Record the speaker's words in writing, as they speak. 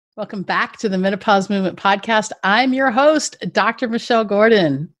Welcome back to the Menopause Movement Podcast. I'm your host, Dr. Michelle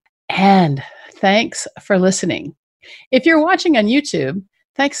Gordon, and thanks for listening. If you're watching on YouTube,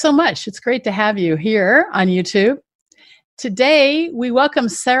 thanks so much. It's great to have you here on YouTube. Today, we welcome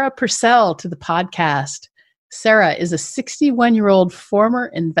Sara Purcell to the podcast. Sara is a 61-year-old former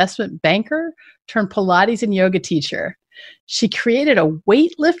investment banker turned Pilates and yoga teacher. She created a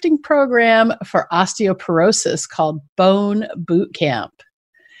weightlifting program for osteoporosis called Bone Boot Camp.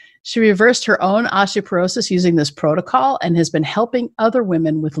 She reversed her own osteoporosis using this protocol and has been helping other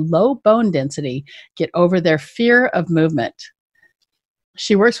women with low bone density get over their fear of movement.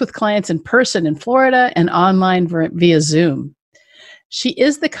 She works with clients in person in Florida and online via Zoom. She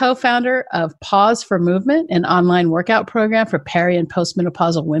is the co-founder of Pause for Movement, an online workout program for peri- and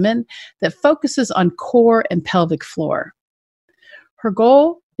postmenopausal women that focuses on core and pelvic floor. Her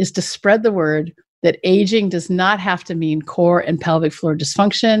goal is to spread the word that aging does not have to mean core and pelvic floor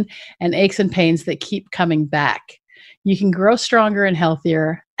dysfunction and aches and pains that keep coming back. You can grow stronger and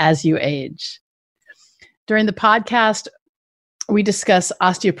healthier as you age. During the podcast, we discuss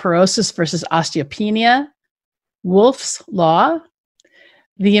osteoporosis versus osteopenia, Wolff's Law,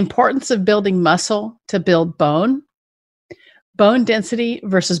 the importance of building muscle to build bone density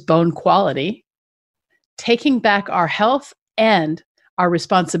versus bone quality, taking back our health and our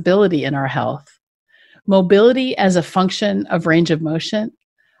responsibility in our health, mobility as a function of range of motion,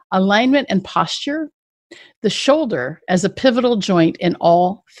 alignment and posture, the shoulder as a pivotal joint in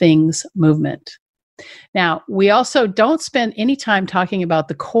all things movement. Now, we also don't spend any time talking about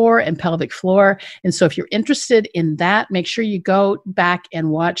the core and pelvic floor. And so if you're interested in that, make sure you go back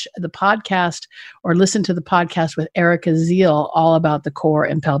and watch the podcast or listen to the podcast with Erica Zeal all about the core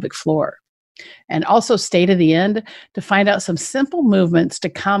and pelvic floor. And also stay to the end to find out some simple movements to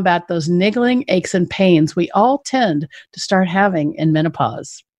combat those niggling aches and pains we all tend to start having in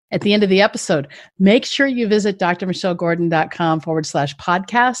menopause. At the end of the episode, make sure you visit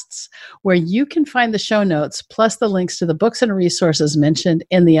drmichellegordon.com/podcasts, where you can find the show notes plus the links to the books and resources mentioned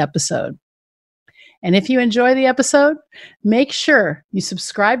in the episode. And if you enjoy the episode, make sure you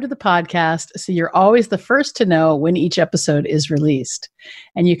subscribe to the podcast so you're always the first to know when each episode is released.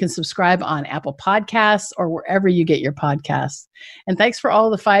 And you can subscribe on Apple Podcasts or wherever you get your podcasts. And thanks for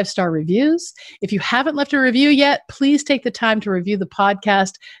all the 5-star reviews. If you haven't left a review yet, please take the time to review the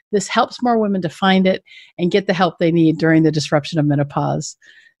podcast. This helps more women to find it and get the help they need during the disruption of menopause.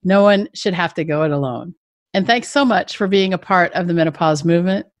 No one should have to go it alone. And thanks so much for being a part of the menopause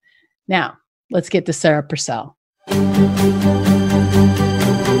movement. Now, let's get to Sara Purcell.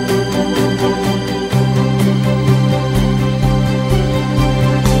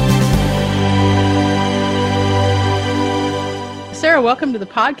 Sara, welcome to the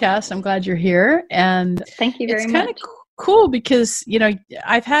podcast. I'm glad you're here. And thank you very much. It's kind of cool because, you know,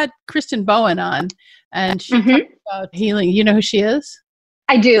 I've had Kristen Bowen on and she talked about healing. You know who she is?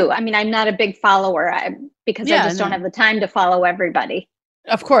 I do. I mean, I'm not a big follower because I just don't have the time to follow everybody.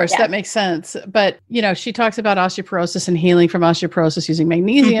 Of course, that makes sense. But, you know, she talks about osteoporosis and healing from osteoporosis using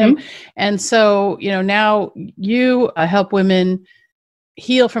magnesium. And so, you know, now you help women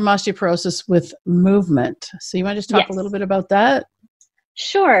heal from osteoporosis with movement. So you want to just talk a little bit about that?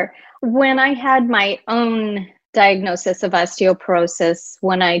 Sure. When I had my own diagnosis of osteoporosis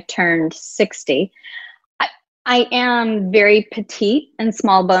when I turned 60, I am very petite and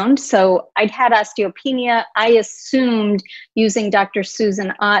small boned. So I'd had osteopenia. I assumed using Dr.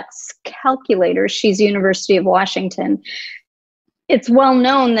 Susan Ott's calculator, she's University of Washington. It's well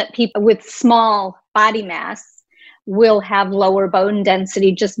known that people with small body mass will have lower bone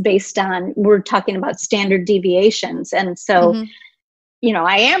density just based on, we're talking about standard deviations. And so, you know,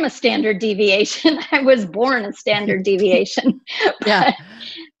 I am a standard deviation. I was born a standard deviation.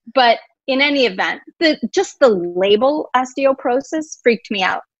 But in any event, just the label osteoporosis freaked me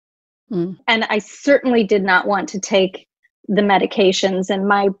out. And I certainly did not want to take the medications. And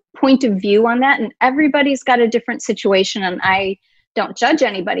my point of view on that, and everybody's got a different situation, and I don't judge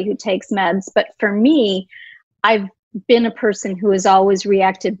anybody who takes meds, but for me, I've been a person who has always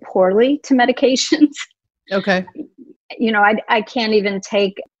reacted poorly to medications. Okay. You know, I can't even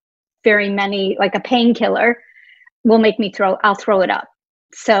take very many, like a painkiller will make me I'll throw it up.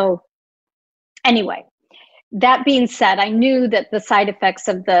 So anyway, that being said, I knew that the side effects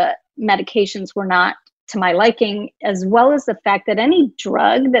of the medications were not to my liking, as well as the fact that any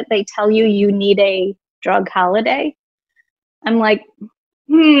drug that they tell you need a drug holiday, I'm like,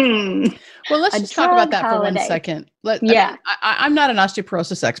 Well, let's A just talk about drug that for one holiday. second. Yeah. I'm not an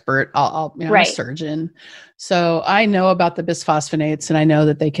osteoporosis expert. I'm a Right. surgeon, so I know about the bisphosphonates, and I know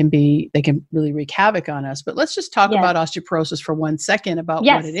that they can really wreak havoc on us. But let's just talk Yes. about osteoporosis for 1 second about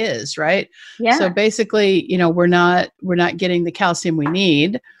Yes. what it is, right? Yeah. So basically, we're not getting the calcium we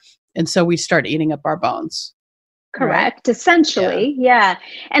need, and so we start eating up our bones. Correct. Right? Essentially. Yeah.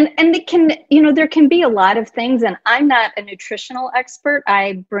 And it can, there can be a lot of things, and I'm not a nutritional expert.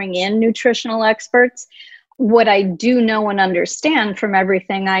 I bring in nutritional experts. What I do know and understand from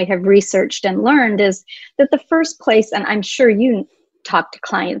everything I have researched and learned is that the first place, and I'm sure you talk to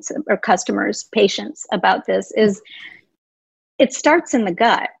clients or customers, patients about this, is it starts in the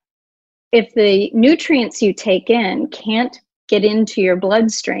gut. If the nutrients you take in can't get into your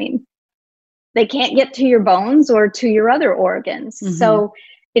bloodstream, they can't get to your bones or to your other organs. Mm-hmm. So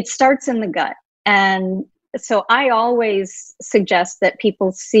it starts in the gut. And so I always suggest that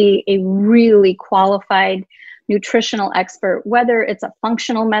people see a really qualified nutritional expert, whether it's a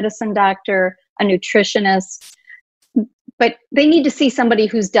functional medicine doctor, a nutritionist, but they need to see somebody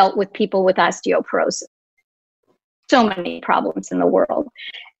who's dealt with people with osteoporosis. So many problems in the world.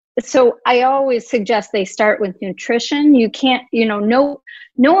 So I always suggest they start with nutrition. You can't, no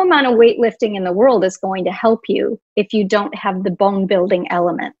amount of weightlifting in the world is going to help you if you don't have the bone building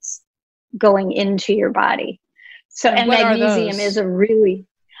elements going into your body. So, and magnesium is a really,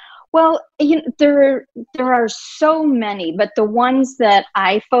 well, there are so many, but the ones that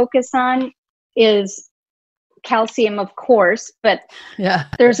I focus on is calcium, of course, but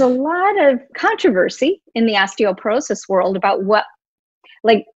there's a lot of controversy in the osteoporosis world about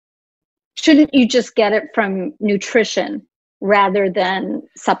shouldn't you just get it from nutrition rather than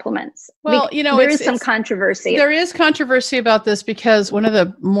supplements? Well, there is some controversy. There is controversy about this because one of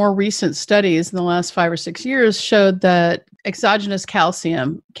the more recent studies in the last 5 or 6 years showed that exogenous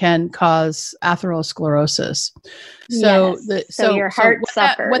calcium can cause atherosclerosis. So, so your heart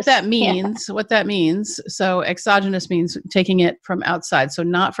suffers. What that means. So exogenous means taking it from outside, so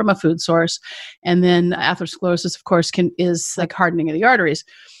not from a food source. And then atherosclerosis, of course, is like hardening of the arteries.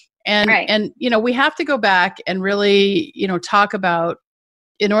 And we have to go back and really, talk about,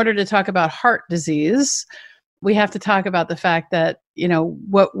 in order to talk about heart disease, we have to talk about the fact that,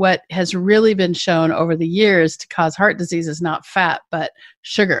 what has really been shown over the years to cause heart disease is not fat, but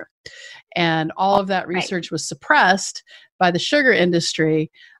sugar. And all of that research was suppressed by the sugar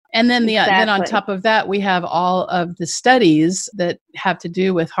industry. And then then on top of that, we have all of the studies that have to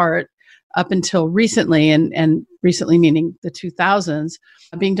do with heart up until recently, and recently meaning the 2000s,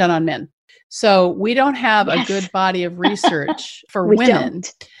 being done on men. So we don't have a good body of research for women.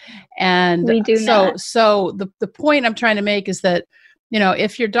 Don't. And we do not. So the point I'm trying to make is that,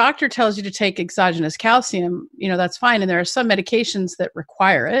 if your doctor tells you to take exogenous calcium, that's fine. And there are some medications that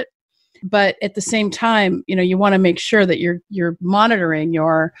require it. But at the same time, you want to make sure that you're monitoring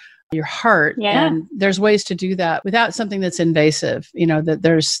your heart. Yeah. And there's ways to do that without something that's invasive, that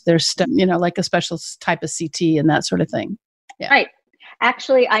there's like a special type of CT and that sort of thing. Yeah. Right.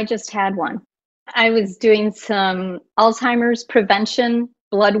 Actually, I just had one. I was doing some Alzheimer's prevention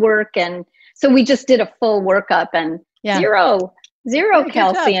blood work. And so we just did a full workup and zero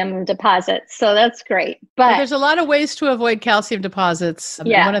calcium deposits. So that's great. But there's a lot of ways to avoid calcium deposits.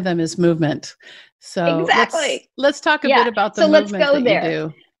 One of them is movement. So let's talk a bit about the movement that you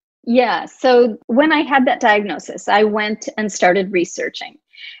do. Yeah. So when I had that diagnosis, I went and started researching.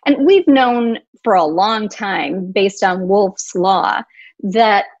 And we've known for a long time, based on Wolff's Law,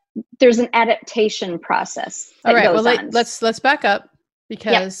 that there's an adaptation process that goes on. Let's back up,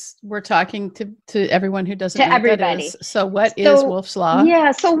 because we're talking to everyone who doesn't know what that is. So what is Wolff's Law?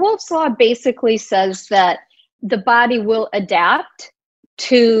 Yeah. So Wolff's Law basically says that the body will adapt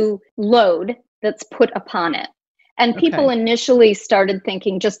to load that's put upon it. And people initially started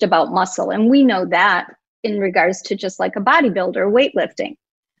thinking just about muscle. And we know that in regards to just like a bodybuilder, weightlifting.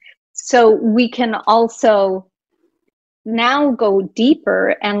 So we can also now go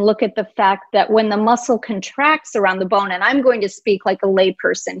deeper and look at the fact that when the muscle contracts around the bone, and I'm going to speak like a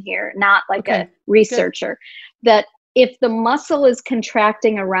layperson here, not like a researcher, that if the muscle is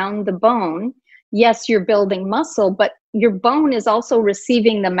contracting around the bone, yes, you're building muscle, but your bone is also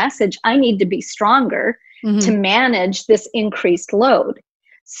receiving the message, I need to be stronger to manage this increased load.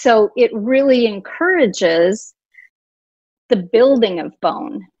 So it really encourages the building of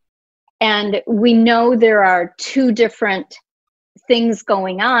bone. And we know there are two different things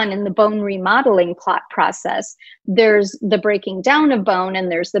going on in the bone remodeling process. There's the breaking down of bone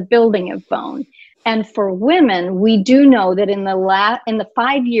and there's the building of bone. And for women, we do know that in the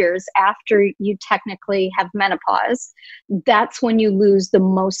 5 years after you technically have menopause, that's when you lose the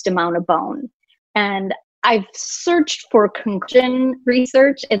most amount of bone. And I've searched for conclusion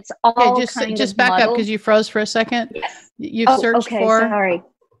research. It's all just back up because you froze for a second. Yes. You've searched for sorry.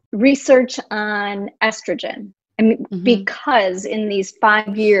 Research on estrogen. I mean, because in these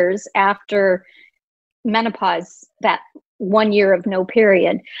 5 years after menopause, that 1 year of no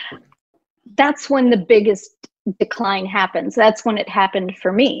period, that's when the biggest decline happens. That's when it happened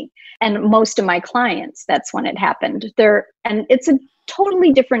for me and most of my clients. That's when it happened there. And it's a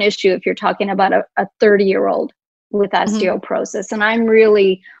totally different issue if you're talking about a 30-year-old with osteoporosis. And I'm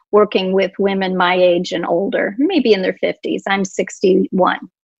really working with women my age and older, maybe in their 50s. I'm 61.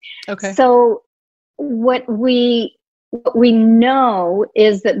 Okay. So what we know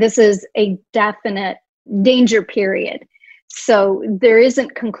is that this is a definite danger period. So there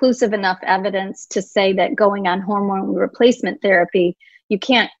isn't conclusive enough evidence to say that going on hormone replacement therapy, you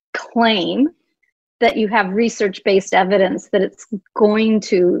can't claim that you have research-based evidence that it's going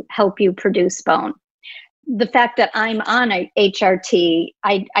to help you produce bone. The fact that I'm on a HRT,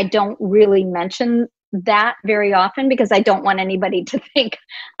 I don't really mention that very often because I don't want anybody to think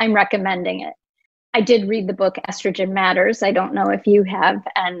I'm recommending it. I did read the book Estrogen Matters. I don't know if you have,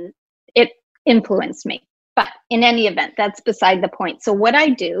 and it influenced me. But in any event, that's beside the point. So what I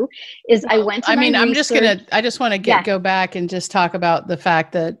do is I went to I just want to go back and just talk about the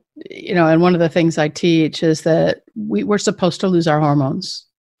fact that, and one of the things I teach is that we're supposed to lose our hormones.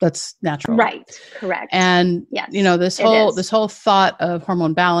 That's natural. Right. Correct. And, yes, this whole thought of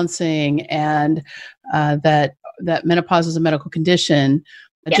hormone balancing and that menopause is a medical condition,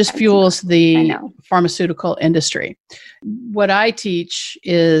 it just fuels the pharmaceutical industry. What I teach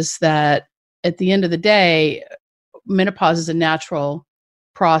is that at the end of the day, menopause is a natural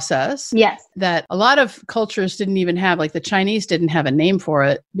process. Yes. That a lot of cultures didn't even have, like the Chinese didn't have a name for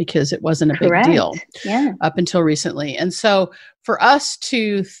it because it wasn't a big deal up until recently. And so for us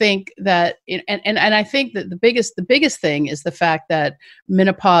to think that, and I think that the biggest thing is the fact that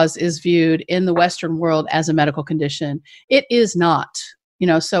menopause is viewed in the Western world as a medical condition. It is not.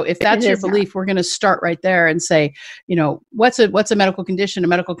 So if that's your belief, we're going to start right there and say, what's a medical condition? A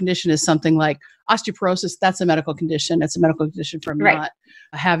medical condition is something like osteoporosis. That's a medical condition. It's a medical condition from not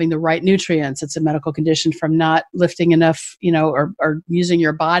having the right nutrients. It's a medical condition from not lifting enough, or using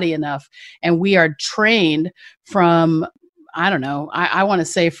your body enough. And we are trained from, I don't know, I want to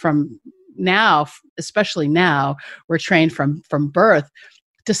say from now, especially now, we're trained from birth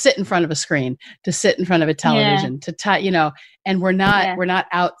to sit in front of a screen, to sit in front of a television, and we're not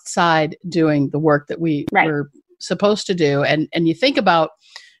outside doing the work that we're supposed to do. And you think about,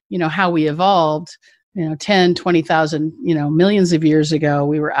 how we evolved, 10, 20,000, millions of years ago,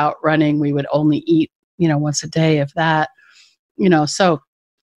 we were out running. We would only eat, once a day of that, so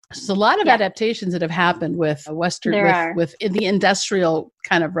there's a lot of adaptations that have happened with Western, with the industrial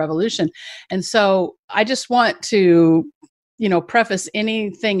kind of revolution. And so I just want to, preface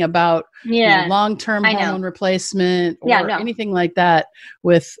anything about long-term hormone replacement or anything like that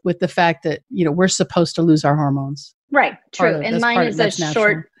with the fact that, we're supposed to lose our hormones. Right. True. And mine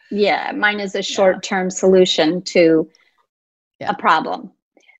is a short-term solution to a problem,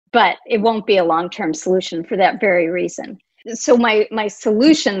 but it won't be a long-term solution for that very reason. So my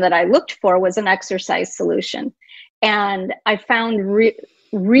solution that I looked for was an exercise solution. And I found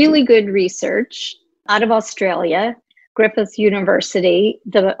really good research out of Australia. Griffith University,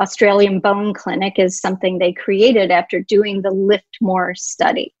 the Australian Bone Clinic, is something they created after doing the Lift More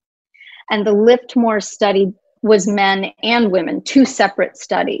study. And the Lift More study was men and women, 2 separate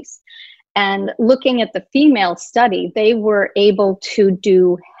studies. And looking at the female study, they were able to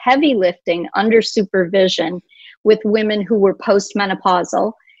do heavy lifting under supervision with women who were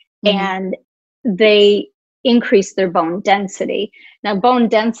postmenopausal, and they increased their bone density. Now, bone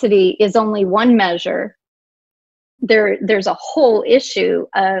density is only one measure. There's a whole issue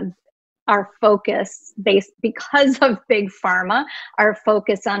of our focus because of big pharma, our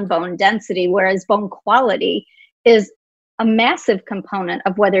focus on bone density, whereas bone quality is a massive component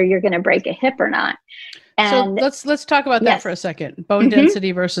of whether you're going to break a hip or not. And so let's talk about that for a second. Bone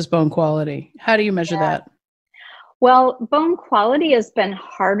density versus bone quality. How do you measure that? Well, bone quality has been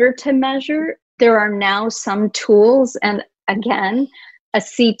harder to measure. There are now some tools, and again, a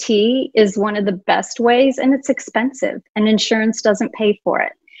CT is one of the best ways, and it's expensive, and insurance doesn't pay for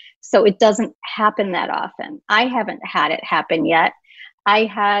it. So it doesn't happen that often. I haven't had it happen yet. I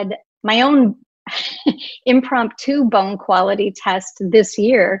had my own impromptu bone quality test this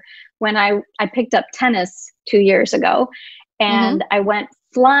year when I picked up tennis 2 years ago, and I went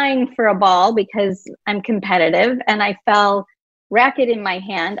flying for a ball because I'm competitive, and I fell, racket in my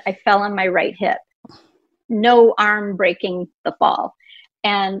hand. I fell on my right hip. No arm breaking the fall.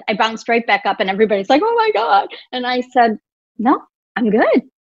 And I bounced right back up, and everybody's like, oh my God. And I said, no, I'm good.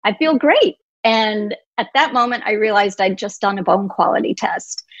 I feel great. And at that moment, I realized I'd just done a bone quality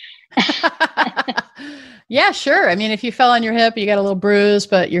test. Yeah, sure. I mean, if you fell on your hip, you got a little bruise,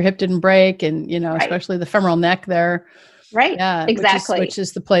 but your hip didn't break. And, Right. especially the femoral neck there. Right. Yeah. Exactly. Which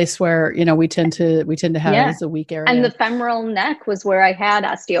is the place where, we tend to have it as a weak area. And the femoral neck was where I had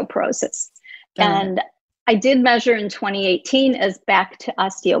osteoporosis. And I did measure in 2018 as back to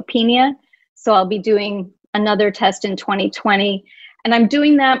osteopenia. So I'll be doing another test in 2020. And I'm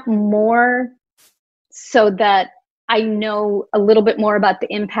doing that more so that I know a little bit more about the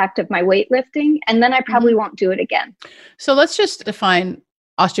impact of my weightlifting. And then I probably won't do it again. So let's just define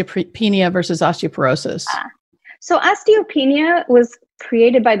osteopenia versus osteoporosis. So osteopenia was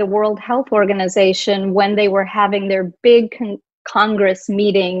created by the World Health Organization when they were having their big Congress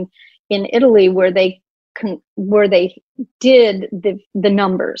meeting in Italy, where they did the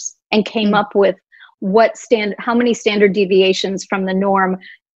numbers and came up with how many standard deviations from the norm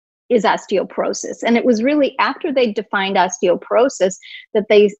is osteoporosis. And it was really after they defined osteoporosis that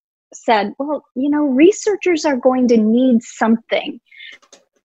they said, well, researchers are going to need something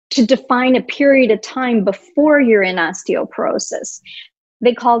to define a period of time before you're in osteoporosis.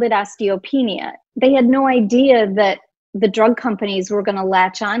 They called it osteopenia. They had no idea that the drug companies were going to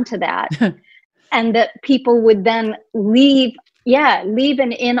latch onto that and that people would then leave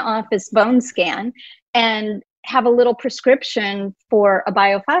an in-office bone scan and have a little prescription for a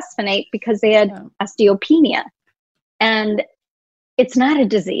biophosphonate because they had osteopenia. And it's not a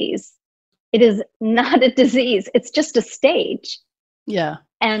disease. It is not a disease. It's just a stage. Yeah.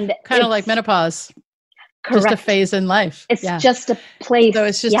 And kind of like menopause. Correct. Just a phase in life. It's just a place. So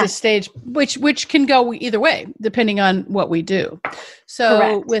it's just a stage, which can go either way, depending on what we do.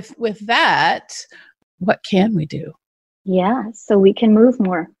 So with that, what can we do? Yeah. So we can move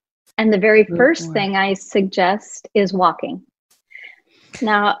more. And the very first thing I suggest is walking.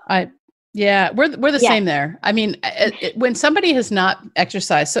 Now, we're the same there. I mean, when somebody has not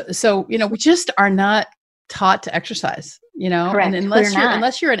exercised, so we just are not taught to exercise, Correct. And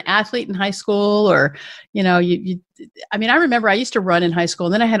unless you're an athlete in high school or, I remember I used to run in high school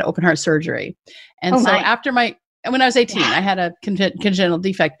and then I had open heart surgery. And when I was 18, I had a congenital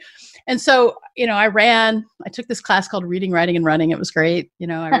defect. And so, I took this class called Reading, Writing, and Running. It was great.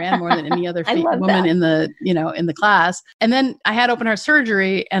 I ran more than any other woman in the class. And then I had open heart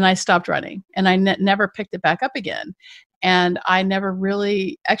surgery and I stopped running and I never picked it back up again. And I never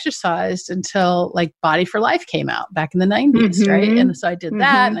really exercised until like Body for Life came out back in the 90s, right? And so I did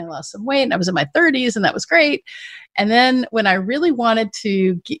that and I lost some weight and I was in my 30s and that was great. And then when I really wanted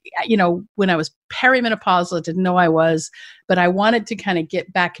to, when I was perimenopausal, I didn't know I was, but I wanted to kind of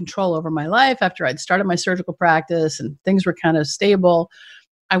get back control over my life after I'd started my surgical practice and things were kind of stable.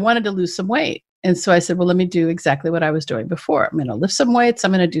 I wanted to lose some weight. And so I said, well, let me do exactly what I was doing before. I'm going to lift some weights.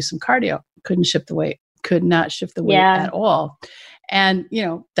 I'm going to do some cardio. Couldn't shift the weight. Could not shift the weight at all. And,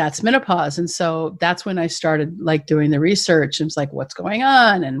 that's menopause. And so that's when I started like doing the research and it's like, what's going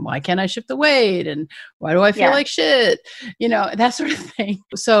on? And why can't I shift the weight? And why do I feel like shit? That sort of thing.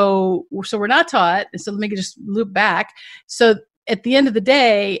 So we're not taught. So let me just loop back. So at the end of the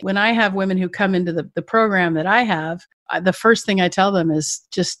day, when I have women who come into the program that I have, the first thing I tell them is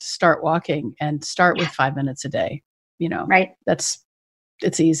just start walking and start with 5 minutes a day. Right.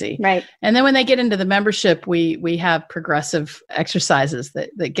 It's easy. Right. And then when they get into the membership, we have progressive exercises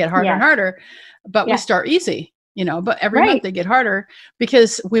that get harder and harder, but we start easy, but every month they get harder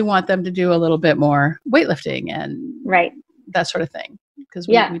because we want them to do a little bit more weightlifting and that sort of thing. Because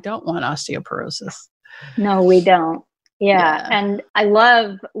we don't want osteoporosis. No, we don't. Yeah. And I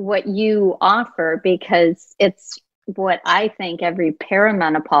love what you offer because it's what I think every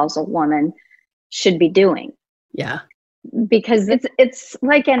perimenopausal woman should be doing. Yeah. Because it's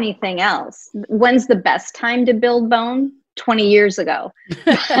like anything else. When's the best time to build bone? 20 years ago.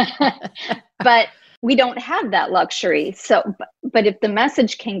 But we don't have that luxury. So, but if the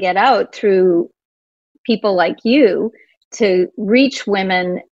message can get out through people like you to reach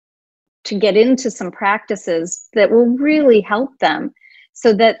women to get into some practices that will really help them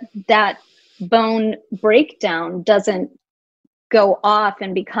so that bone breakdown doesn't go off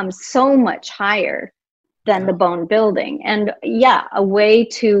and become so much higher than the bone building. And a way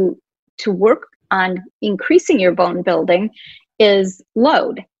to work on increasing your bone building is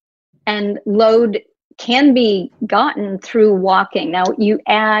load. And load can be gotten through walking. Now you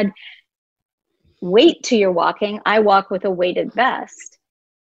add weight to your walking. I walk with a weighted vest.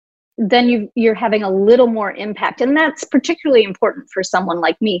 then you're having a little more impact. And that's particularly important for someone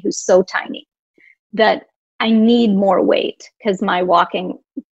like me who's so tiny, that I need more weight because my walking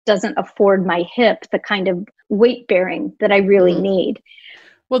doesn't afford my hip the kind of weight bearing that I really need.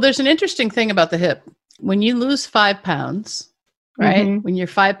 Well, there's an interesting thing about the hip. When you lose 5 pounds, right? When you're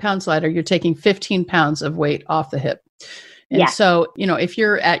 5 pounds lighter, you're taking 15 pounds of weight off the hip. And so, if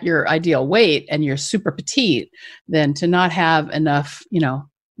you're at your ideal weight and you're super petite, then to not have enough,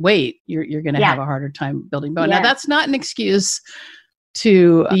 weight, you're going to have a harder time building bone. Now, that's not an excuse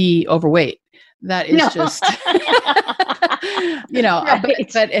to be overweight. That is just,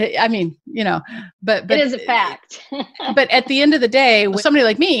 but it is a fact. But at the end of the day, with somebody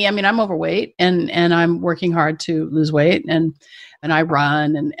like me, I'm overweight and I'm working hard to lose weight and I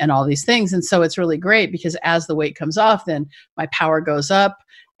run and all these things. And so it's really great because as the weight comes off, then my power goes up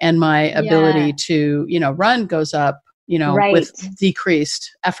and my ability to, run goes up, with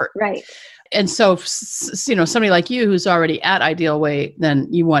decreased effort. Right. And so, somebody like you who's already at ideal weight, then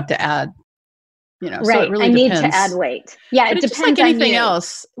you want to add, right. So it really I need depends. To add weight. Yeah. But it it's depends just like anything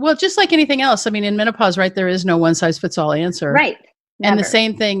else. Well, just like anything else. In menopause, right, there is no one size fits all answer. Right. Never. And the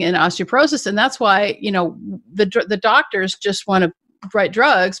same thing in osteoporosis. And that's why, the doctors just want to write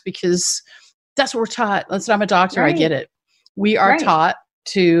drugs because that's what we're taught. Listen, I'm a doctor. Right. I get it. We are taught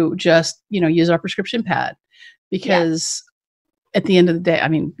to just, use our prescription pad because at the end of the day,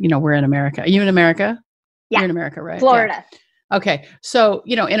 we're in America. Are you in America? Yeah. You're in America, right? Florida. Yeah. Okay. So,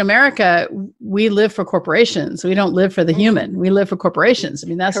 in America, we live for corporations. We don't live for the human. We live for corporations.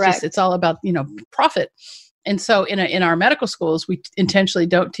 That's Correct. just, it's all about, profit. And so in our medical schools, we intentionally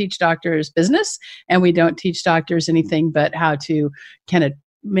don't teach doctors business and we don't teach doctors anything but how to kind of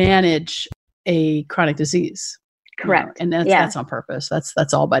manage a chronic disease. Correct. And that's on purpose.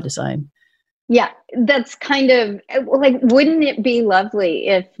 That's all by design. Yeah. That's kind of like, wouldn't it be lovely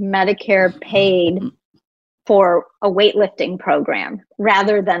if Medicare paid for a weightlifting program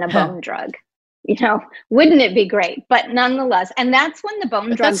rather than a bone drug? Wouldn't it be great? But nonetheless, and that's when the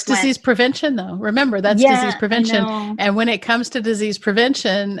bone drugs That's disease prevention, though. Remember, that's disease prevention. And when it comes to disease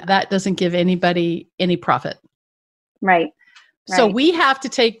prevention, that doesn't give anybody any profit. Right. So we have to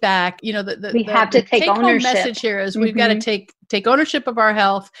take back, we have to take ownership. Message here is we've got to take ownership of our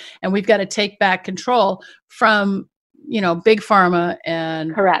health, and we've got to take back control from big pharma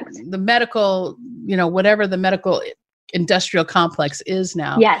and the medical, whatever the medical industrial complex is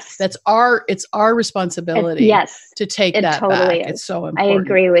now. Yes. It's our responsibility to take that totally back. Is. It's so important. I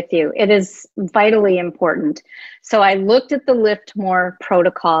agree with you. It is vitally important. So I looked at the Lift More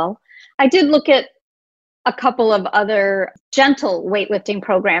protocol. I did look at a couple of other gentle weightlifting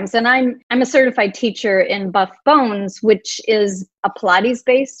programs, and I'm a certified teacher in Buff Bones, which is a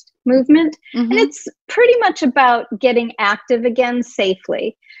Pilates-based movement. And it's pretty much about getting active again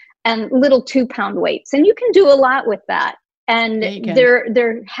safely and little 2-pound weights. And you can do a lot with that. And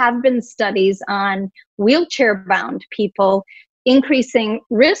there have been studies on wheelchair-bound people increasing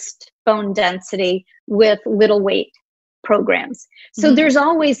wrist bone density with little weight programs. So there's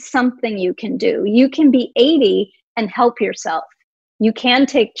always something you can do. You can be 80 and help yourself. You can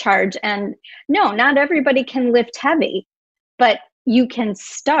take charge. And no, not everybody can lift heavy, but you can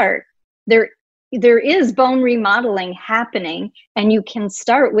start. There is bone remodeling happening, and you can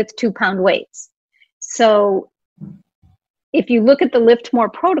start with 2-pound weights. So if you look at the Lift More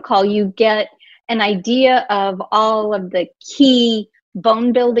protocol, you get an idea of all of the key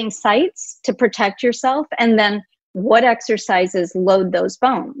bone building sites to protect yourself, and then what exercises load those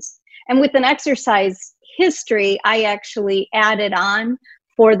bones. And with an exercise history, I actually added on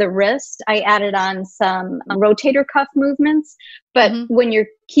for the wrist, I added on some rotator cuff movements. But when you're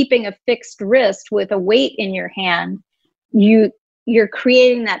keeping a fixed wrist with a weight in your hand, you're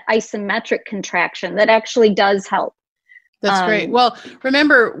creating that isometric contraction that actually does help. That's great. Well,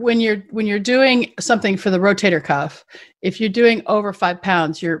 remember when you're doing something for the rotator cuff, if you're doing over 5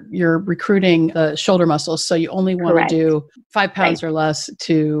 pounds, you're recruiting the shoulder muscles. So you only want to do 5 pounds or less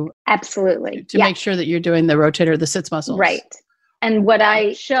to make sure that you're doing the rotator, the sits muscles. Right. And what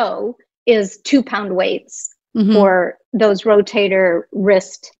I show is 2-pound weights for those rotator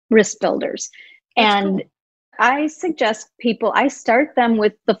wrist builders. That's cool. I suggest I start them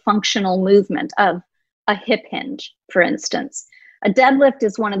with the functional movement of a hip hinge, for instance. A deadlift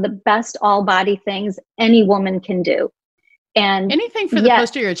is one of the best all-body things any woman can do. And anything for the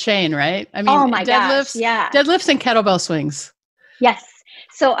posterior chain, right? Oh my gosh, deadlifts and kettlebell swings. Yes.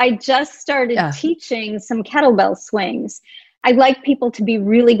 So I just started teaching some kettlebell swings. I like people to be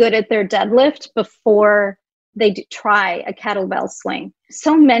really good at their deadlift before they try a kettlebell swing.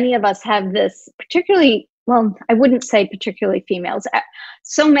 So many of us have this, particularly well, I wouldn't say particularly females.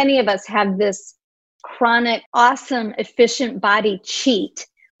 So many of us have this chronic, awesome, efficient body cheat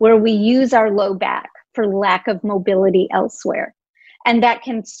where we use our low back for lack of mobility elsewhere. And that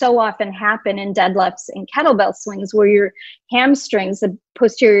can so often happen in deadlifts and kettlebell swings where your hamstrings, the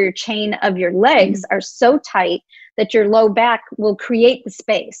posterior chain of your legs, are so tight that your low back will create the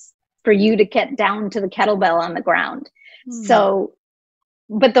space for you to get down to the kettlebell on the ground. So,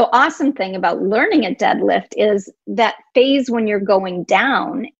 but the awesome thing about learning a deadlift is that phase when you're going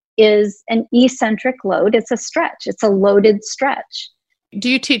down is an eccentric load. It's a stretch. It's a loaded stretch. Do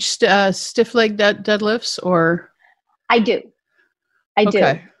you teach stiff leg deadlifts or? I do. I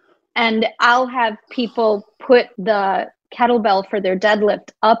do. And I'll have people put the kettlebell for their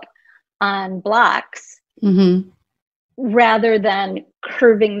deadlift up on blocks rather than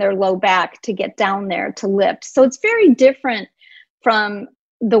curving their low back to get down there to lift. So it's very different from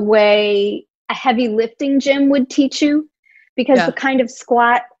the way a heavy lifting gym would teach you, because the kind of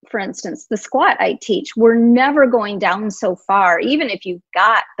squat, for instance, the squat I teach, we're never going down so far, even if you've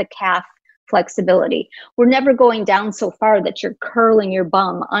got the calf flexibility. We're never going down so far that you're curling your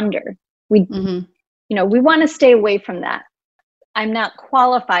bum under. We want to stay away from that. I'm not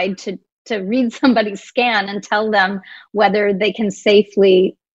qualified to read somebody's scan and tell them whether they can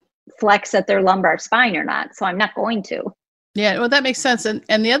safely flex at their lumbar spine or not. So I'm not going to. Yeah, well, that makes sense.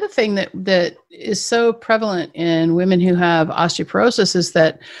 And the other thing that is so prevalent in women who have osteoporosis is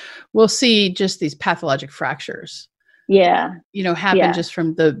that we'll see just these pathologic fractures. Happen just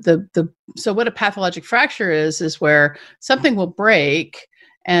from so what a pathologic fracture is where something will break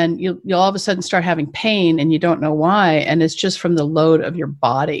and you'll all of a sudden start having pain and you don't know why. And it's just from the load of your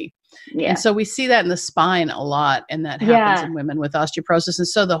body. And so we see that in the spine a lot, and that happens in women with osteoporosis. And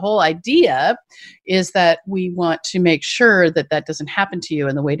so the whole idea is that we want to make sure that doesn't happen to you.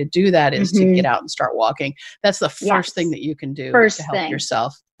 And the way to do that is to get out and start walking. That's the first thing that you can do to help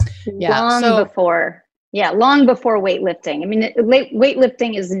yourself. Long before weightlifting. I mean,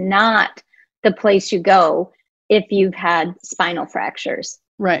 weightlifting is not the place you go if you've had spinal fractures.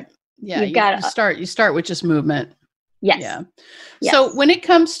 Right. Yeah. You start with just movement. Yes. Yeah. Yes. So when it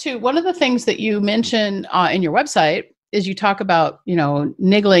comes to one of the things that you mention in your website is you talk about,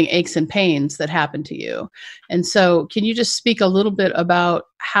 niggling aches and pains that happen to you. And so can you just speak a little bit about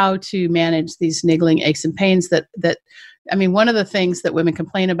how to manage these niggling aches and pains that one of the things that women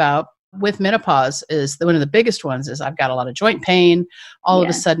complain about with menopause is one of the biggest ones is I've got a lot of joint pain. All of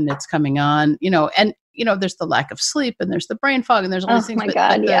a sudden it's coming on, and there's the lack of sleep and there's the brain fog and there's all these things. Oh my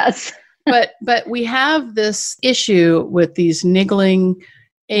God, yes. But we have this issue with these niggling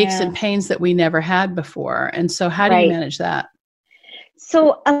aches and pains that we never had before. And so how do you manage that?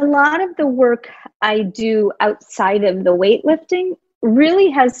 So a lot of the work I do outside of the weightlifting really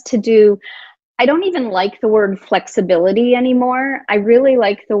has to do, I don't even like the word flexibility anymore. I really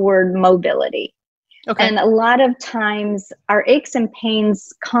like the word mobility. Okay. And a lot of times our aches and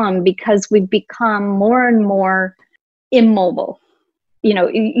pains come because we've become more and more immobile.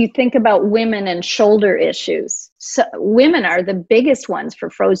 You think about women and shoulder issues. So women are the biggest ones for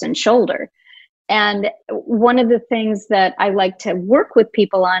frozen shoulder. And one of the things that I like to work with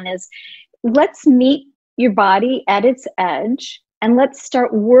people on is let's meet your body at its edge and let's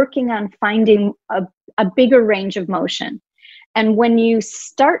start working on finding a bigger range of motion. And when you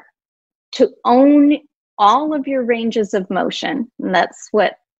start to own all of your ranges of motion, and that's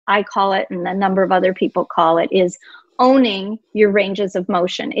what I call it and a number of other people call it, is owning your ranges of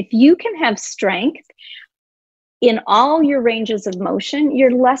motion. If you can have strength in all your ranges of motion,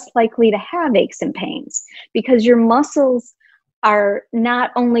 you're less likely to have aches and pains because your muscles are not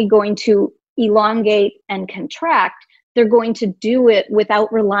only going to elongate and contract, they're going to do it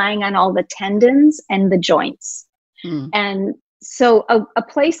without relying on all the tendons and the joints. And so a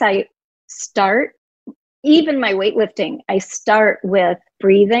place I start, even my weightlifting, I start with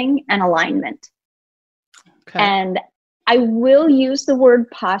breathing and alignment. Okay. And I will use the word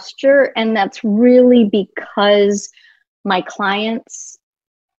posture, and that's really because my clients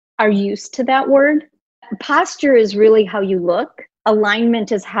are used to that word. Posture is really how you look.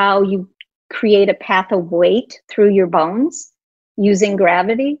 Alignment is how you create a path of weight through your bones using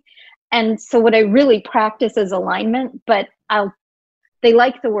gravity. And so what I really practice is alignment, but they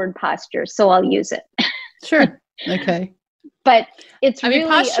like the word posture, so I'll use it. Sure. Okay. But it's really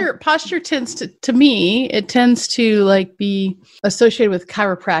posture tends to me, it tends to like be associated with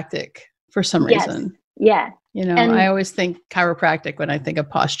chiropractic for some reason. Yeah. I always think chiropractic when I think of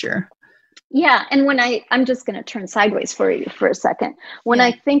posture. Yeah. And I'm just going to turn sideways for you for a second. When Yeah.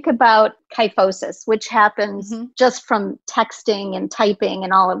 I think about kyphosis, which happens Mm-hmm. just from texting and typing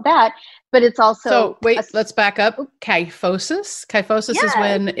and all of that, but it's also So wait, let's back up. Kyphosis. Kyphosis is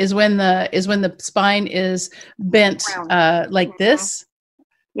yeah, when the spine is bent round. like Mhm. this.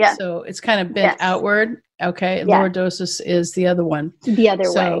 Yeah. So it's kind of bent Yes. outward. Okay. Yeah. Lordosis is the other one. The other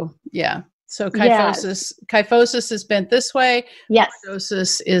way. So yeah. So Yes. kyphosis is bent this way. Yes.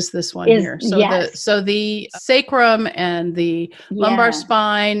 Lordosis is this one Is here. yes. So the sacrum and the lumbar Yeah.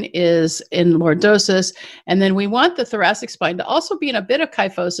 spine is in lordosis, and then we want the thoracic spine to also be in a bit of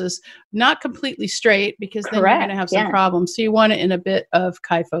kyphosis, not completely straight, because then you're going to Correct. have some Yeah. problems. So you want it in a bit of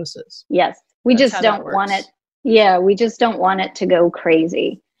kyphosis. Yes. We That's just how that don't want it. works. Yeah. We just don't want it to go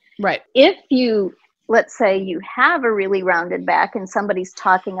crazy. Right. If you, let's say you have a really rounded back and somebody's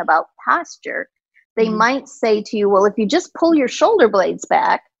talking about posture, they might say to you, well, if you just pull your shoulder blades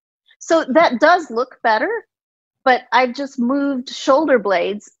back, so that does look better, but I've just moved shoulder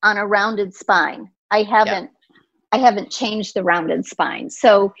blades on a rounded spine. I haven't changed the rounded spine.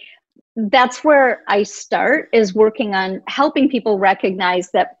 So that's where I start, is working on helping people recognize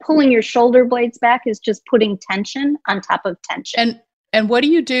that pulling your shoulder blades back is just putting tension on top of tension. And what do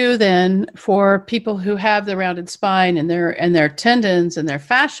you do then for people who have the rounded spine and their tendons and their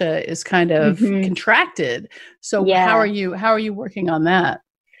fascia is kind of contracted? So how are you working on that?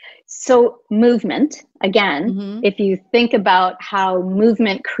 So movement, again, if you think about how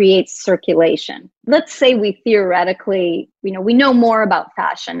movement creates circulation, let's say we theoretically, we know more about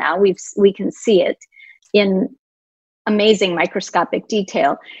fascia now. We can see it in amazing microscopic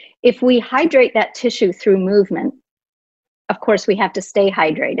detail. If we hydrate that tissue through movement, of course, we have to stay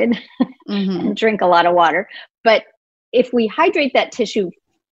hydrated and drink a lot of water. But if we hydrate that tissue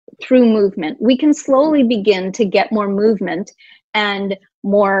through movement, we can slowly begin to get more movement and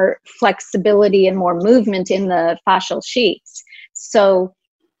more flexibility and more movement in the fascial sheets. So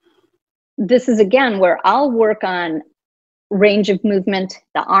this is, again, where I'll work on range of movement,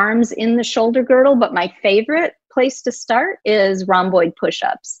 the arms in the shoulder girdle. But my favorite place to start is rhomboid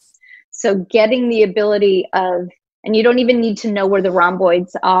push-ups. So getting the ability of, and you don't even need to know where the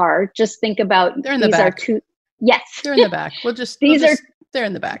rhomboids are. Just think about, they're in the back. Yes. They're in the back. They're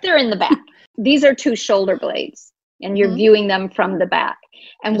in the back. They're in the back. These are two shoulder blades, and you're viewing them from the back.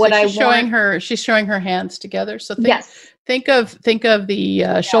 And what she's showing her hands together. So think of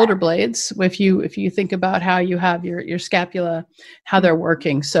the shoulder blades. If you think about how you have your scapula, how they're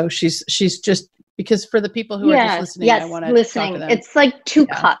working. So she's just, because for the people who are just listening, I want to talk to them. It's like two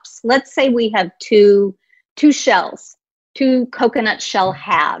cups. Let's say we have two shells, two coconut shell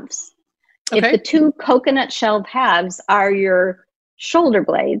halves. Okay. If the two coconut shell halves are your shoulder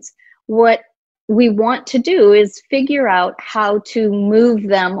blades, what we want to do is figure out how to move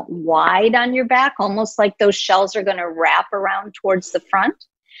them wide on your back, almost like those shells are going to wrap around towards the front.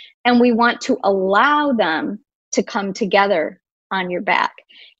 And we want to allow them to come together on your back.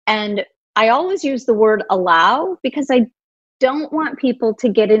 And I always use the word allow, because I don't want people to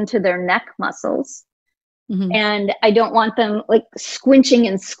get into their neck muscles. And I don't want them like squinching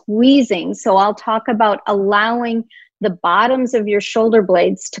and squeezing. So I'll talk about allowing the bottoms of your shoulder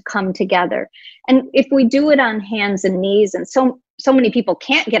blades to come together. And if we do it on hands and knees, and so many people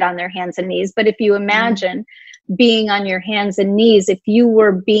can't get on their hands and knees, but if you imagine being on your hands and knees, if you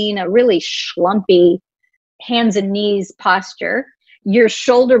were being a really schlumpy hands and knees posture, your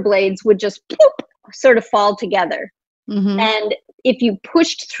shoulder blades would just sort of fall together. And if you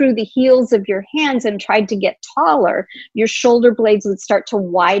pushed through the heels of your hands and tried to get taller, your shoulder blades would start to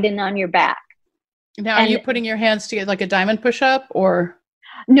widen on your back. Now, are you putting your hands together like a diamond push-up, or?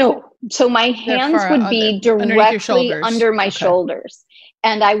 No. So my hands would be directly under my shoulders.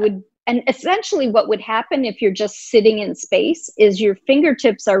 And and essentially what would happen if you're just sitting in space is your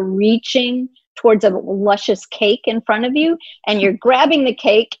fingertips are reaching towards a luscious cake in front of you, and you're grabbing the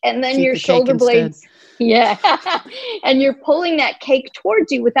cake, and then your shoulder blades. Yeah. And you're pulling that cake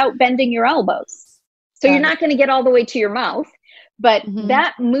towards you without bending your elbows. So you're not going to get all the way to your mouth, but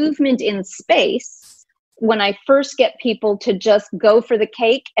that movement in space, when I first get people to just go for the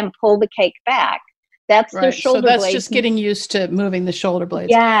cake and pull the cake back, that's their shoulder blades. So that's just getting used to moving the shoulder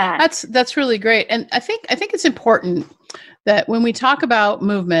blades. Yeah. That's really great. And I think it's important that when we talk about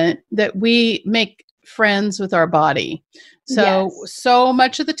movement, that we make friends with our body. So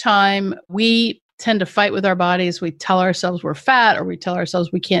much of the time we tend to fight with our bodies. We tell ourselves we're fat, or we tell ourselves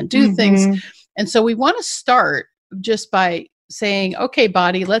we can't do things. And so we want to start just by saying, okay,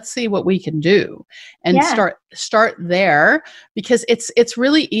 body, let's see what we can do, and start there, because it's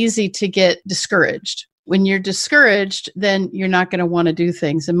really easy to get discouraged. when you're discouraged, then you're not going to want to do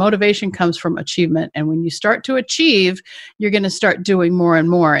things. And motivation comes from achievement. And when you start to achieve, you're going to start doing more and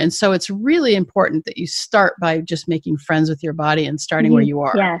more. And so it's really important that you start by just making friends with your body and starting where you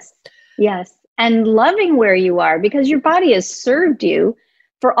are. Yes. Yes. And loving where you are, because your body has served you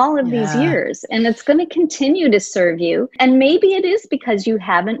for all of these years, and it's going to continue to serve you. And maybe it is because you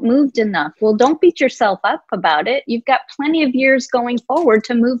haven't moved enough. Well, don't beat yourself up about it. You've got plenty of years going forward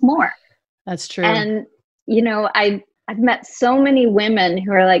to move more. That's true. And, you know, I've met so many women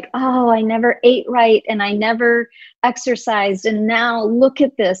who are like, oh, I never ate right and I never exercised. And now look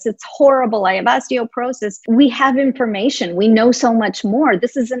at this. It's horrible. I have osteoporosis. We have information. We know so much more.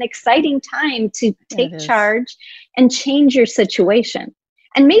 This is an exciting time to take charge and change your situation.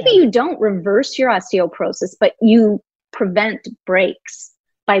 And maybe you don't reverse your osteoporosis, but you prevent breaks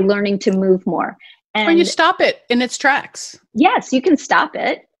by learning to move more. And or you stop it in its tracks. Yes, you can stop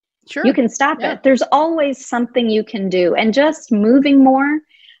it. Sure. You can stop it. There's always something you can do. And just moving more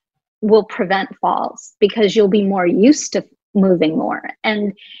will prevent falls because you'll be more used to moving more.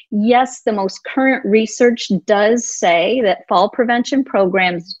 And yes, the most current research does say that fall prevention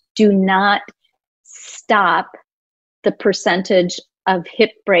programs do not stop the percentage of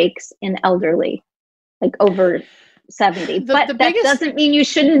hip breaks in elderly, like over 70. But that doesn't mean you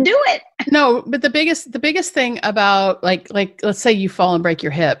shouldn't do it. No, but the biggest thing about like let's say you fall and break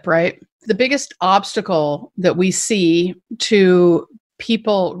your hip, right? The biggest obstacle that we see to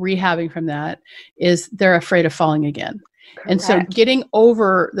people rehabbing from that is they're afraid of falling again. Correct. And so getting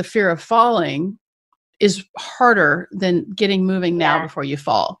over the fear of falling is harder than getting moving now before you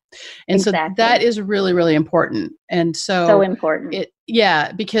fall. And so that is really, really important. And so important.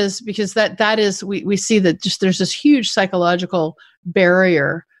 Because that is, we see that just there's this huge psychological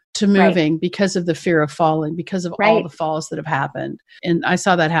barrier to moving because of the fear of falling, because of all the falls that have happened. And I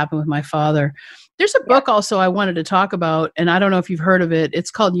saw that happen with my father. There's a book also I wanted to talk about, and I don't know if you've heard of it. It's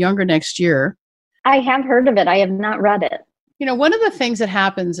called Younger Next Year. I have heard of it. I have not read it. You know, one of the things that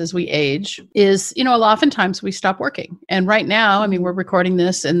happens as we age is, you know, oftentimes we stop working. And right now, I mean, we're recording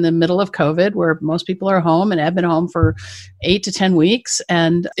this in the middle of COVID where most people are home and have been home for 8 to 10 weeks.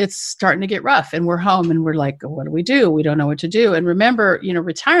 And it's starting to get rough and we're home and we're like, what do we do? We don't know what to do. And remember, you know,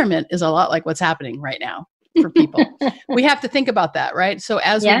 retirement is a lot like what's happening right now for people. We have to think about that, right? So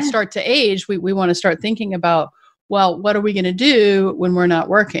as we start to age, we want to start thinking about, well, what are we going to do when we're not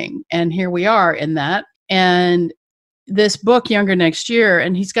working? And here we are in that. And this book, Younger Next Year,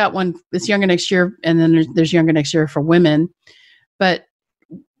 and he's got one, it's Younger Next Year, and then there's Younger Next Year for women. But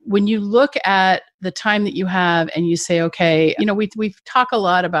when you look at the time that you have and you say, okay, you know, we talk a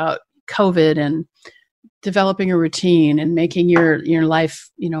lot about COVID and developing a routine and making your life,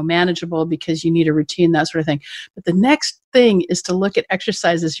 you know, manageable because you need a routine, that sort of thing. But the next thing is to look at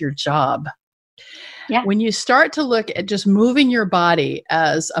exercise as your job. Yeah. When you start to look at just moving your body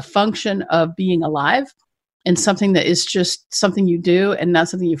as a function of being alive, and something that is just something you do and not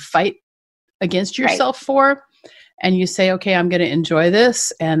something you fight against yourself for, and you say, okay, I'm going to enjoy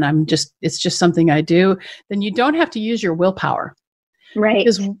this and it's just something I do, then you don't have to use your willpower. Right.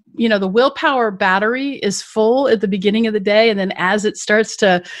 Because, you know, the willpower battery is full at the beginning of the day. And then as it starts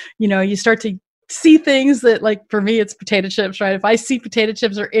to, you know, you start to see things that, like, for me, it's potato chips, right? If I see potato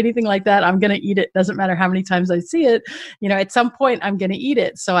chips or anything like that, I'm going to eat it. Doesn't matter how many times I see it. You know, at some point I'm going to eat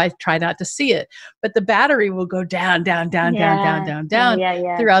it. So I try not to see it, but the battery will go down throughout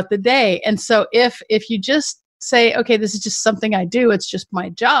the day. And so if you just say, okay, this is just something I do, it's just my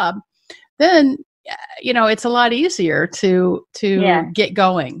job, then, you know, it's a lot easier to get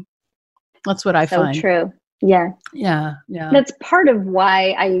going. That's what I find. So true. Yeah. Yeah. That's part of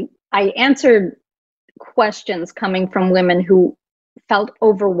why I answered questions coming from women who felt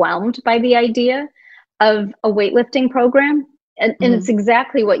overwhelmed by the idea of a weightlifting program. And it's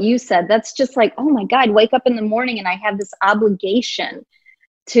exactly what you said. That's just like, oh my God, wake up in the morning and I have this obligation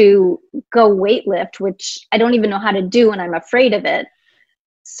to go weightlift, which I don't even know how to do and I'm afraid of it.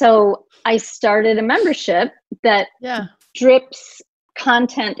 So I started a membership that drips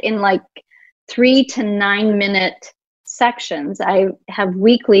content in like 3 to 9 minute sections. I have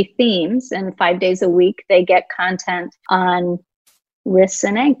weekly themes, and 5 days a week they get content on wrists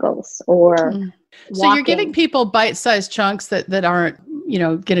and ankles or walking. So you're giving people bite-sized chunks that aren't, you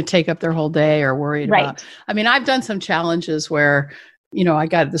know, going to take up their whole day or worried about. I mean, I've done some challenges where, you know, I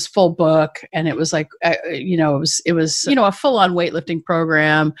got this full book and it was like, you know, it was, you know, a full-on weightlifting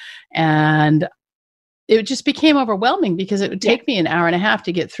program, and it just became overwhelming because it would take me an hour and a half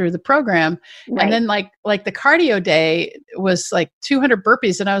to get through the program. Right. And then like the cardio day was like 200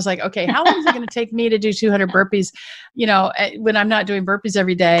 burpees. And I was like, okay, how long is it going to take me to do 200 burpees, you know, when I'm not doing burpees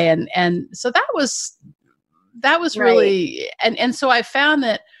every day? And so that was that was really, and so I found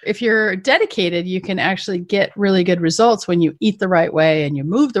that if you're dedicated, you can actually get really good results when you eat the right way and you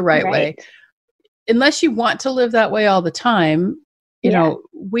move the right way. Unless you want to live that way all the time, you know,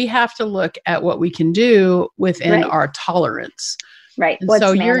 we have to look at what we can do within our tolerance. Right. And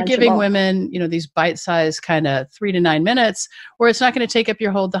so you're giving women, you know, these bite-sized kind of 3 to 9 minutes where it's not going to take up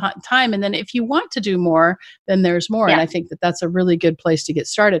your whole time. And then if you want to do more, then there's more. And I think that that's a really good place to get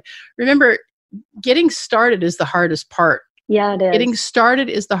started. Remember, getting started is the hardest part. Yeah, it is. Getting started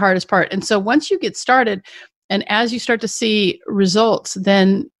is the hardest part. And so once you get started and as you start to see results,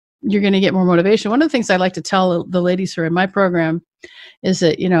 then you're going to get more motivation. One of the things I like to tell the ladies who are in my program is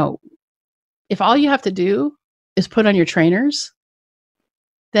that, you know, if all you have to do is put on your trainers,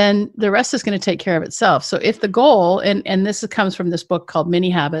 then the rest is going to take care of itself. So if the goal, and this comes from this book called Mini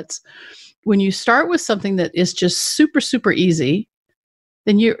Habits, when you start with something that is just super, super easy,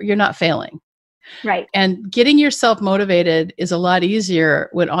 then you're not failing. Right. And getting yourself motivated is a lot easier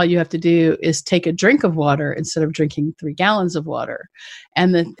when all you have to do is take a drink of water instead of drinking 3 gallons of water.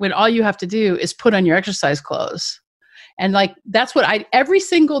 And then when all you have to do is put on your exercise clothes. And like, that's what every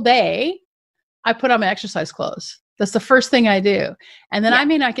single day I put on my exercise clothes. That's the first thing I do. And then I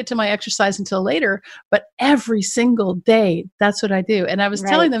may not get to my exercise until later, but every single day, that's what I do. And I was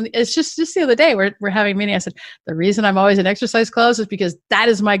telling them, it's just the other day, we're having a meeting. I said, the reason I'm always in exercise clothes is because that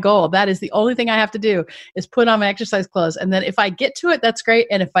is my goal. That is the only thing I have to do is put on my exercise clothes. And then if I get to it, that's great.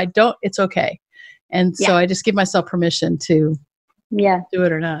 And if I don't, it's okay. And so I just give myself permission to do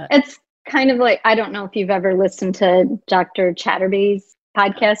it or not. It's kind of like, I don't know if you've ever listened to Dr. Chatterby's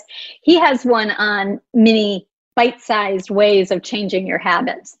podcast. He has one on mini bite-sized ways of changing your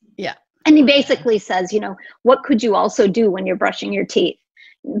habits. Yeah. And he basically says, you know, what could you also do when you're brushing your teeth?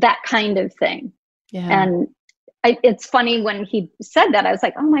 That kind of thing. Yeah. And it's funny when he said that, I was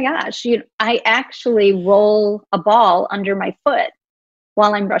like, oh my gosh, I actually roll a ball under my foot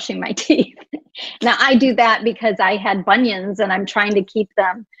while I'm brushing my teeth. Now I do that because I had bunions and I'm trying to keep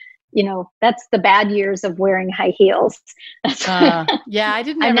them, you know, that's the bad years of wearing high heels. Yeah, I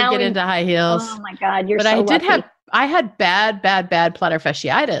didn't ever get into high heels. Oh my God, you're but so lucky. I had bad plantar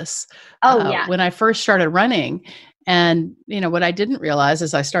fasciitis. When I first started running. And, you know, what I didn't realize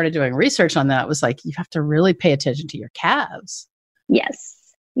as I started doing research on that was like, you have to really pay attention to your calves.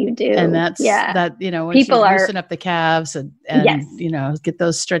 Yes, you do. And that's that, you know, once you loosen up the calves and you know, get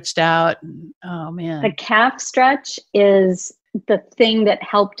those stretched out. Oh man. The calf stretch is the thing that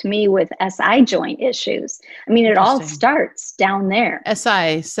helped me with SI joint issues. I mean, it all starts down there.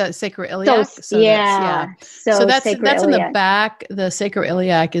 SI, sacroiliac. So that's in the back. The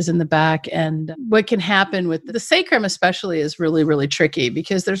sacroiliac is in the back. And what can happen with the sacrum especially is really, really tricky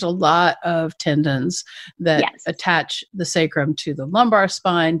because there's a lot of tendons that attach the sacrum to the lumbar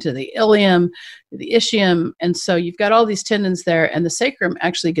spine, to the ilium, to the ischium. And so you've got all these tendons there and the sacrum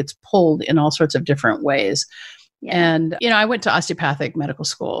actually gets pulled in all sorts of different ways. Yeah. And, you know, I went to osteopathic medical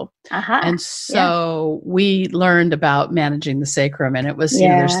school. And so we learned about managing the sacrum and it was, you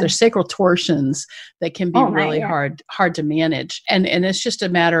know, there's sacral torsions that can be really hard to manage. And it's just a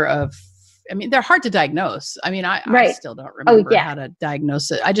matter of, I mean, they're hard to diagnose. I mean, I still don't remember how to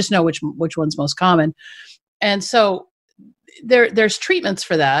diagnose it. I just know which one's most common. And so there's treatments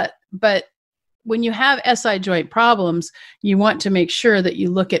for that. But when you have SI joint problems, you want to make sure that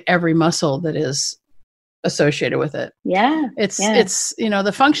you look at every muscle that is associated with it. It's you know,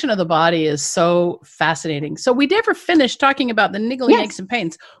 the function of the body is so fascinating. So we never finished talking about the niggling aches and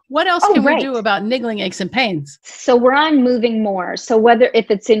pains. What else can we do about niggling aches and pains? So we're on moving more. So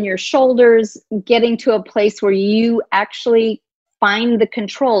if it's in your shoulders, getting to a place where you actually find the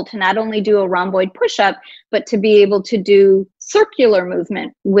control to not only do a rhomboid push-up, but to be able to do circular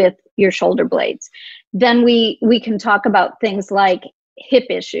movement with your shoulder blades. Then we can talk about things like hip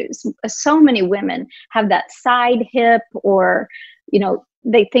issues. So many women have that side hip or, you know,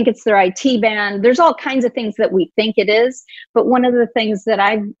 they think it's their IT band. There's all kinds of things that we think it is. But one of the things that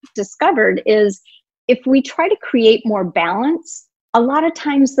I've discovered is if we try to create more balance, a lot of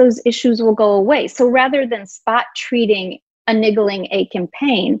times those issues will go away. So rather than spot treating a niggling ache and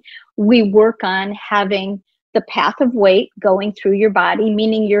pain, we work on having the path of weight going through your body,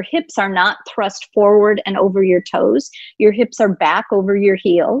 meaning your hips are not thrust forward and over your toes. Your hips are back over your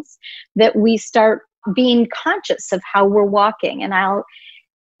heels, that we start being conscious of how we're walking. And I'll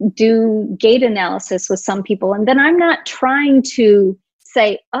do gait analysis with some people. And then I'm not trying to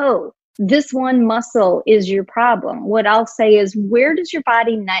say, oh, this one muscle is your problem. What I'll say is, where does your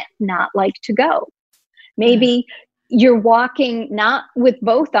body not like to go? Maybe you're walking not with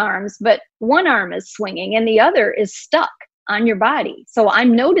both arms, but one arm is swinging and the other is stuck on your body. So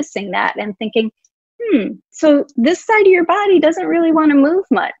I'm noticing that and thinking, so this side of your body doesn't really want to move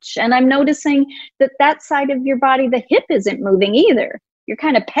much. And I'm noticing that that side of your body, the hip isn't moving either. You're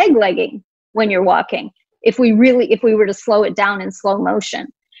kind of peg legging when you're walking. If we were to slow it down in slow motion.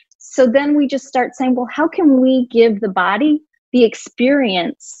 So then we just start saying, well, how can we give the body the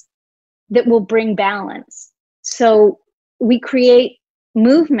experience that will bring balance? So we create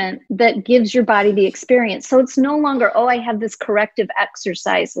movement that gives your body the experience. So it's no longer, oh, I have this corrective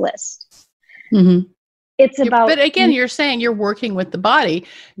exercise list. Mm-hmm. It's about, but again, you're saying you're working with the body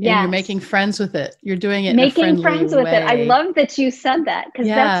and yes, you're making friends with it. You're doing it making in a friendly friends way. with it. I love that you said that, because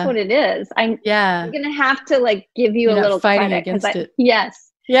that's what it is. I'm going to have to like give you you're a little fighting credit against it.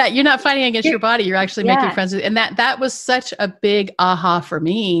 Yes. Yeah, you're not fighting against your body. You're actually making friends with it. And that was such a big aha for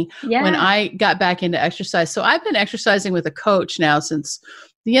me when I got back into exercise. So I've been exercising with a coach now since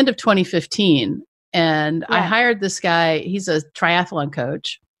the end of 2015. And I hired this guy. He's a triathlon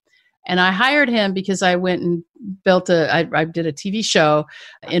coach. And I hired him because I went and I did a TV show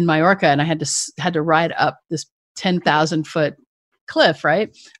in Mallorca, and I had to ride up this 10,000 foot cliff, right?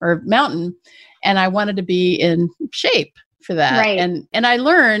 Or mountain. And I wanted to be in shape for that. Right. And I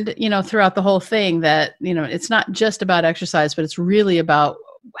learned, throughout the whole thing that, it's not just about exercise, but it's really about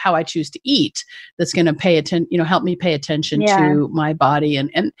how I choose to eat that's going to pay attention, help me pay attention to my body.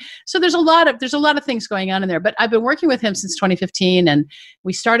 And so there's a lot of things going on in there, but I've been working with him since 2015, and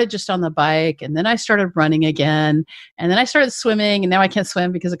we started just on the bike, and then I started running again, and then I started swimming, and now I can't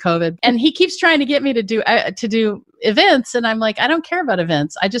swim because of COVID. And he keeps trying to get me to do events. And I'm like, I don't care about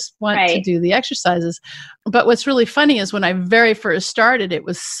events. I just want to do the exercises. But what's really funny is when I very first started, it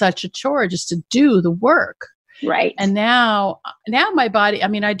was such a chore just to do the work. Right. And now my body,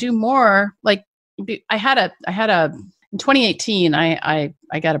 I do more. Like in 2018, I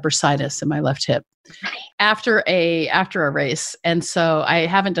got a bursitis in my left hip after a race. And so I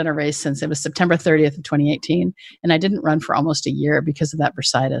haven't done a race since it was September 30th of 2018. And I didn't run for almost a year because of that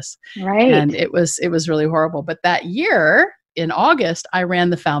bursitis. Right. And it was really horrible. But that year in August, I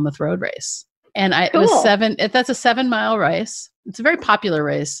ran the Falmouth Road Race. And it was that's a 7-mile race. It's a very popular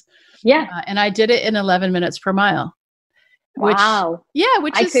race. Yeah. And I did it in 11 minutes per mile. Wow.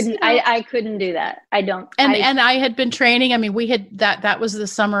 Which I couldn't do that. I don't. And I had been training. We had that was the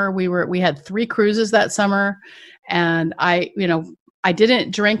summer we had 3 cruises that summer, and I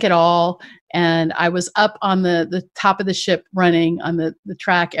didn't drink at all. And I was up on the top of the ship running on the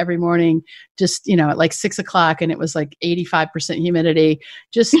track every morning, just, at like 6:00, and it was like 85% humidity,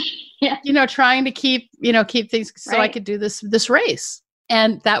 just, trying to keep things so I could do this race.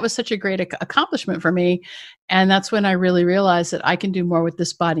 And that was such a great accomplishment for me. And that's when I really realized that I can do more with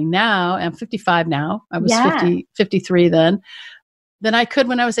this body now. I'm 55 now. I was 53 then, than I could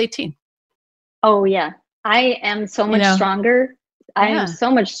when I was 18. Oh, yeah. I am so much stronger. I am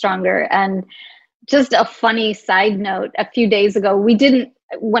so much stronger. And just a funny side note, a few days ago,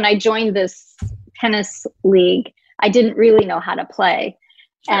 when I joined this tennis league, I didn't really know how to play.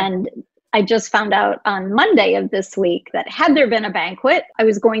 Sure. And I just found out on Monday of this week that had there been a banquet, I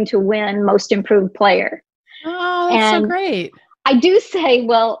was going to win most improved player. Oh, that's so great. I do say,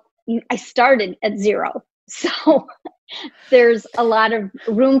 well, I started at 0. So there's a lot of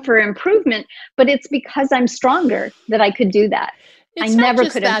room for improvement, but it's because I'm stronger that I could do that. I never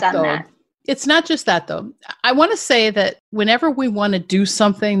could have done that. It's not just that, though. I want to say that whenever we want to do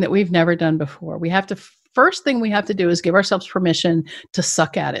something that we've never done before, first thing we have to do is give ourselves permission to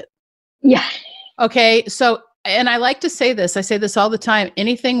suck at it. Yeah. Okay. So, and I like to say this, I say this all the time,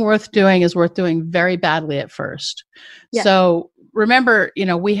 anything worth doing is worth doing very badly at first. Yeah. So remember,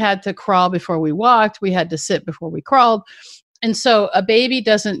 we had to crawl before we walked. We had to sit before we crawled. And so a baby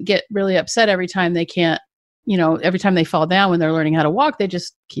doesn't get really upset every time they can't, every time they fall down when they're learning how to walk, they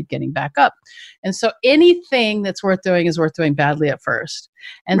just keep getting back up. And so anything that's worth doing is worth doing badly at first.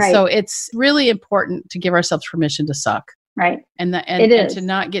 And so it's really important to give ourselves permission to suck. Right. And to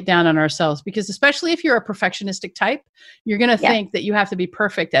not get down on ourselves, because especially if you're a perfectionistic type, you're going to think that you have to be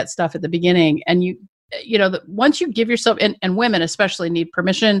perfect at stuff at the beginning. And once you give yourself, and women especially need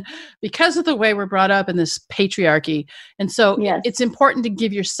permission because of the way we're brought up in this patriarchy. And so it's important to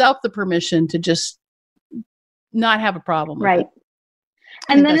give yourself the permission to just not have a problem with it.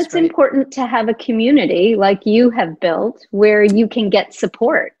 And then it's important to have a community like you have built where you can get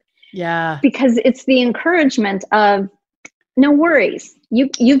support. Yeah. Because it's the encouragement of, no worries.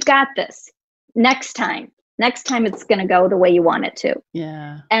 You've got this. Next time it's going to go the way you want it to.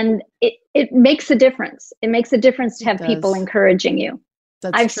 Yeah. And it makes a difference. It makes a difference to have people encouraging you.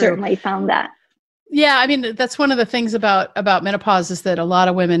 I've certainly found that. Yeah. That's one of the things about menopause is that a lot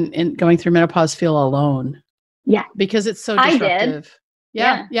of women going through menopause feel alone. Yeah. Because it's so disruptive.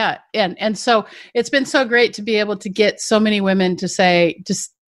 Yeah. And so it's been so great to be able to get so many women to say,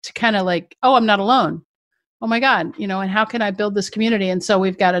 just to kind of like, oh, I'm not alone. Oh my God, and how can I build this community? And so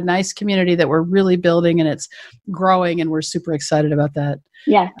we've got a nice community that we're really building, and it's growing, and we're super excited about that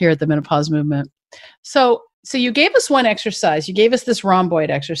here at the Menopause Movement. So you gave us one exercise. You gave us this rhomboid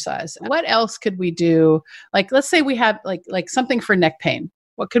exercise. What else could we do? Like, let's say we have like something for neck pain.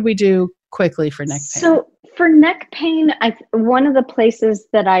 What could we do quickly for neck pain? So for neck pain, one of the places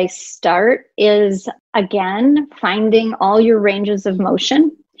that I start is, again, finding all your ranges of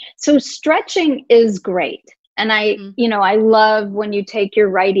motion. So stretching is great. And I love when you take your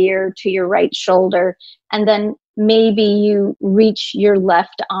right ear to your right shoulder, and then maybe you reach your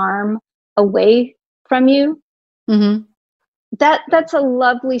left arm away from you. Mm-hmm. That's a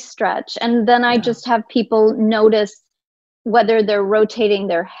lovely stretch. And then I just have people notice whether they're rotating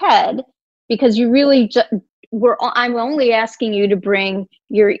their head, because you really I'm only asking you to bring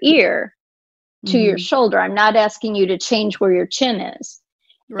your ear to your shoulder. I'm not asking you to change where your chin is.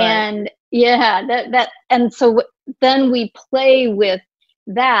 Right. And and so then we play with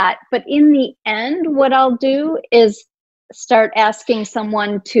that. But in the end, what I'll do is start asking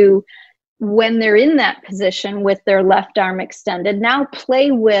someone to, when they're in that position with their left arm extended, now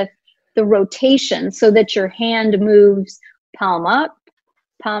play with the rotation so that your hand moves palm up,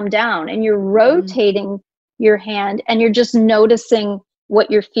 palm down, and you're rotating your hand, and you're just noticing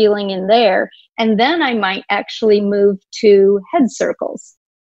what you're feeling in there. And then I might actually move to head circles.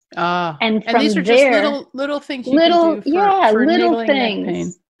 And these are just little things you can do for little things. Neck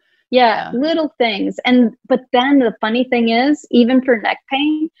pain. Yeah, little things. But then the funny thing is, even for neck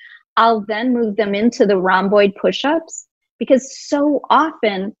pain, I'll then move them into the rhomboid push-ups, because so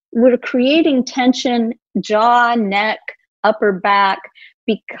often we're creating tension, jaw, neck, upper back,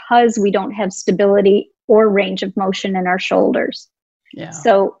 because we don't have stability or range of motion in our shoulders. Yeah.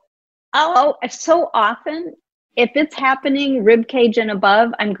 So so often, if it's happening rib cage and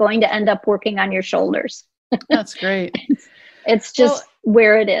above, I'm going to end up working on your shoulders. That's great. It's just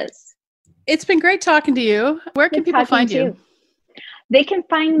where it is. It's been great talking to you. Where can people find you? They can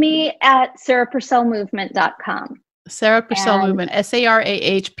find me at sarapurcellmovement.com. Sara Purcell Movement,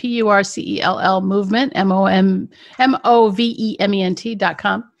 SARAHPURCELL Movement,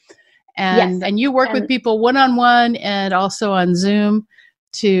 MOVEMENT.com. And you work with people one-on-one and also on Zoom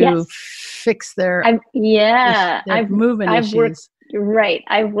to fix their movement issues.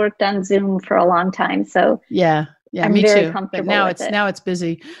 I've worked on Zoom for a long time, so I'm me very too. comfortable. But now it's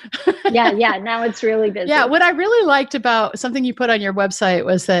busy. Now it's really busy. Yeah, what I really liked about something you put on your website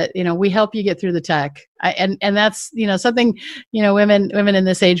was that we help you get through the tech, and that's something women in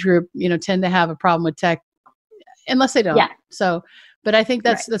this age group tend to have a problem with tech, unless they don't. Yeah. So, but I think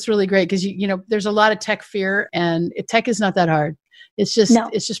that's really great, because there's a lot of tech fear, and tech is not that hard. It's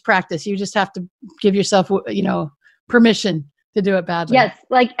just practice. You just have to give yourself permission to do it badly. Yes,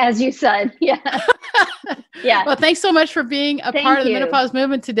 like as you said. Yeah. Yeah. Well, thanks so much for being a part of the Menopause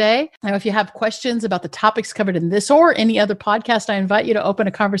Movement today. Now, if you have questions about the topics covered in this or any other podcast, I invite you to open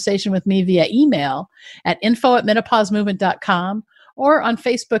a conversation with me via email at info@menopausemovement.com or on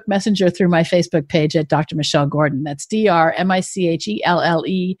Facebook Messenger through my Facebook page at Dr. Michelle Gordon. That's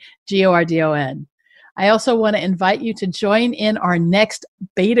DrMichellEllegordon. I also want to invite you to join in our next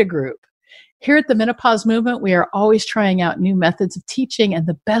beta group. Here at the Menopause Movement, we are always trying out new methods of teaching and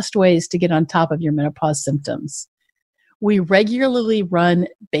the best ways to get on top of your menopause symptoms. We regularly run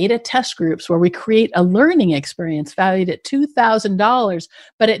beta test groups where we create a learning experience valued at $2,000,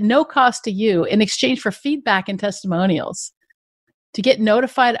 but at no cost to you, in exchange for feedback and testimonials. To get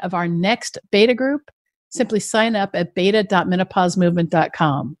notified of our next beta group, simply sign up at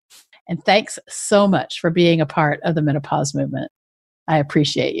beta.menopausemovement.com. And thanks so much for being a part of the Menopause Movement. I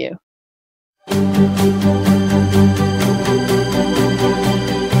appreciate you.